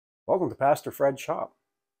Welcome to Pastor Fred's Shop.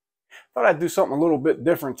 Thought I'd do something a little bit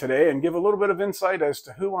different today and give a little bit of insight as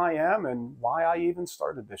to who I am and why I even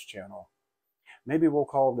started this channel. Maybe we'll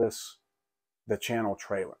call this the channel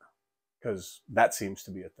trailer, because that seems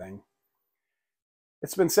to be a thing.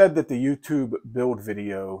 It's been said that the YouTube build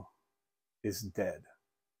video is dead,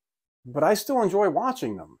 but I still enjoy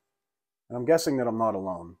watching them, and I'm guessing that I'm not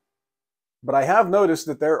alone. But I have noticed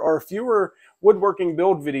that there are fewer woodworking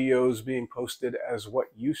build videos being posted as what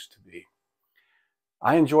used to be.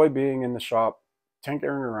 I enjoy being in the shop,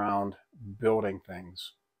 tinkering around, building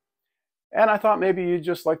things. And I thought maybe you'd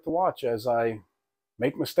just like to watch as I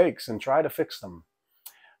make mistakes and try to fix them.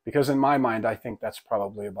 Because in my mind, I think that's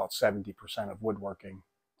probably about 70% of woodworking,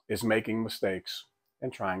 is making mistakes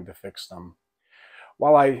and trying to fix them.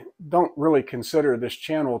 While I don't really consider this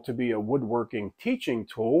channel to be a woodworking teaching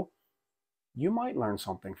tool, you might learn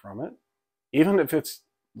something from it, even if it's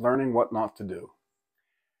learning what not to do.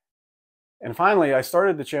 And finally, I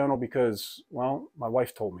started the channel because, well, my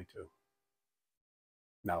wife told me to.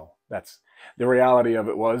 No, that's the reality of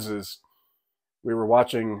it is we were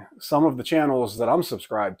watching some of the channels that I'm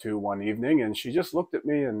subscribed to one evening, and she just looked at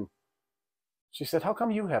me and she said, "How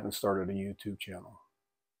come you haven't started a YouTube channel?"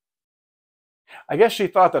 I guess she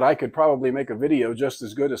thought that I could probably make a video just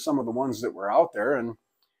as good as some of the ones that were out there, and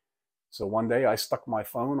so one day I stuck my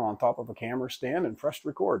phone on top of a camera stand and pressed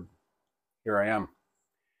record. Here I am.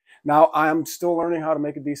 Now, I'm still learning how to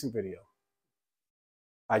make a decent video.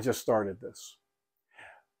 I just started this.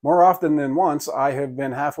 More often than once, I have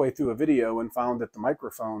been halfway through a video and found that the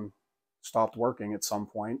microphone stopped working at some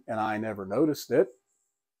point, and I never noticed it.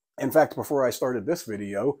 In fact, before I started this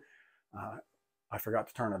video, I forgot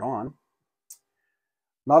to turn it on.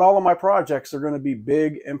 Not all of my projects are going to be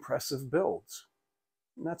big, impressive builds.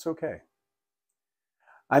 And that's okay.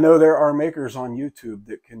 I know there are makers on YouTube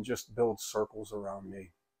that can just build circles around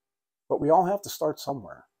me, but we all have to start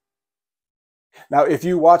somewhere. Now, if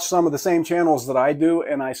you watch some of the same channels that I do,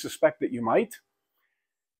 and I suspect that you might,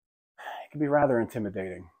 it can be rather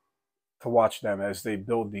intimidating to watch them as they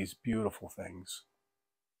build these beautiful things.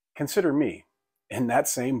 Consider me in that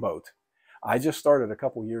same boat. I just started a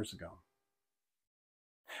couple years ago.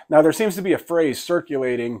 Now, there seems to be a phrase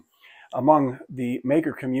circulating among the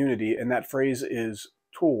maker community, and that phrase is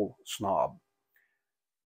tool snob.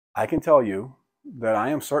 I can tell you that I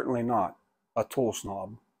am certainly not a tool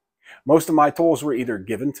snob. Most of my tools were either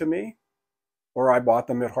given to me or I bought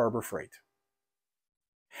them at Harbor Freight.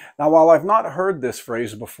 Now, while I've not heard this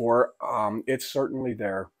phrase before, it's certainly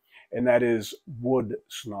there, and that is wood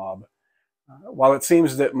snob. While it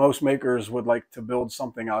seems that most makers would like to build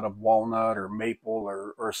something out of walnut or maple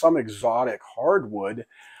or some exotic hardwood,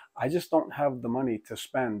 I just don't have the money to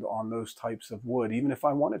spend on those types of wood, even if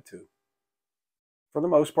I wanted to. For the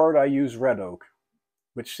most part, I use red oak,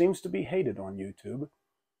 which seems to be hated on YouTube.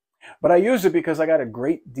 But I use it because I got a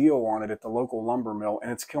great deal on it at the local lumber mill,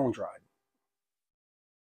 and it's kiln dried.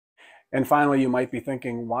 And finally, you might be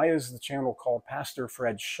thinking, why is the channel called Pastor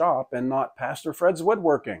Fred's Shop and not Pastor Fred's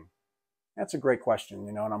Woodworking? That's a great question,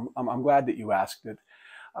 and I'm glad that you asked it.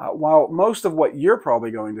 While most of what you're probably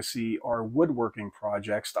going to see are woodworking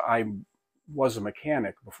projects, I was a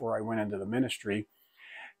mechanic before I went into the ministry.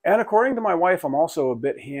 And according to my wife, I'm also a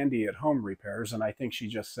bit handy at home repairs, and I think she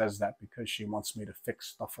just says that because she wants me to fix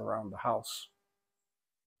stuff around the house.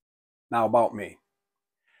 Now about me.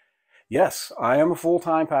 Yes, I am a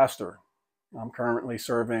full-time pastor. I'm currently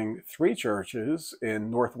serving 3 churches in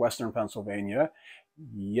northwestern Pennsylvania.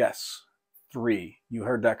 Yes, 3. You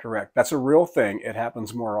heard that correct. That's a real thing. It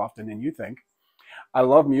happens more often than you think. I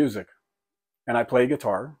love music, and I play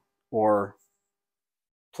guitar, or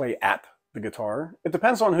play at the guitar. It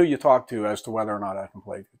depends on who you talk to as to whether or not I can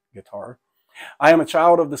play guitar. I am a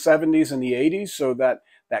child of the 70s and the 80s, so that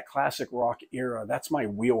classic rock era, that's my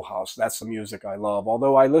wheelhouse. That's the music I love,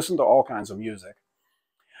 although I listen to all kinds of music.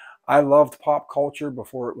 I loved pop culture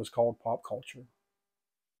before it was called pop culture.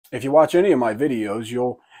 If you watch any of my videos,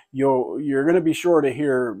 you're going to be sure to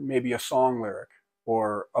hear maybe a song lyric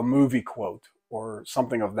or a movie quote or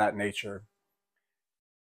something of that nature.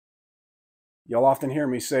 You'll often hear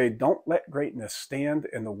me say, don't let greatness stand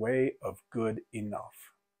in the way of good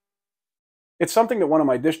enough. It's something that one of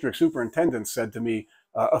my district superintendents said to me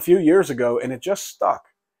a few years ago, and it just stuck.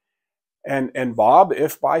 And Bob,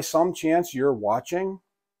 if by some chance you're watching,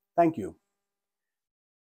 thank you.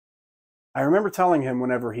 I remember telling him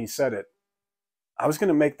whenever he said it, I was going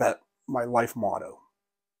to make that my life motto.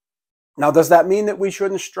 Now, does that mean that we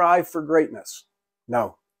shouldn't strive for greatness?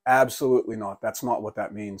 No, absolutely not. That's not what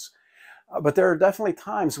that means. But there are definitely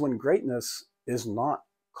times when greatness is not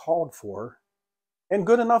called for, and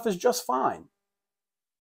good enough is just fine.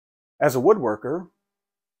 As a woodworker,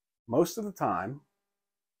 most of the time,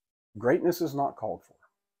 greatness is not called for.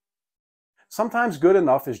 Sometimes good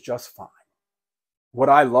enough is just fine. Would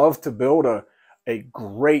I love to build a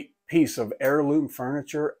great piece of heirloom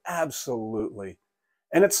furniture? Absolutely.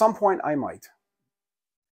 And at some point I might.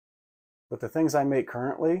 But the things I make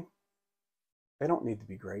currently, they don't need to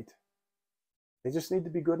be great. They just need to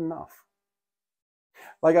be good enough.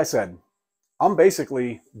 Like I said, I'm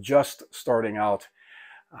basically just starting out.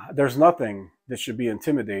 There's nothing that should be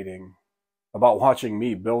intimidating about watching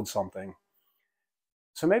me build something.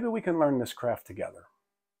 So maybe we can learn this craft together.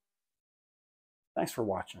 Thanks for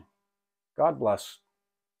watching. God bless.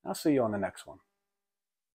 I'll see you on the next one.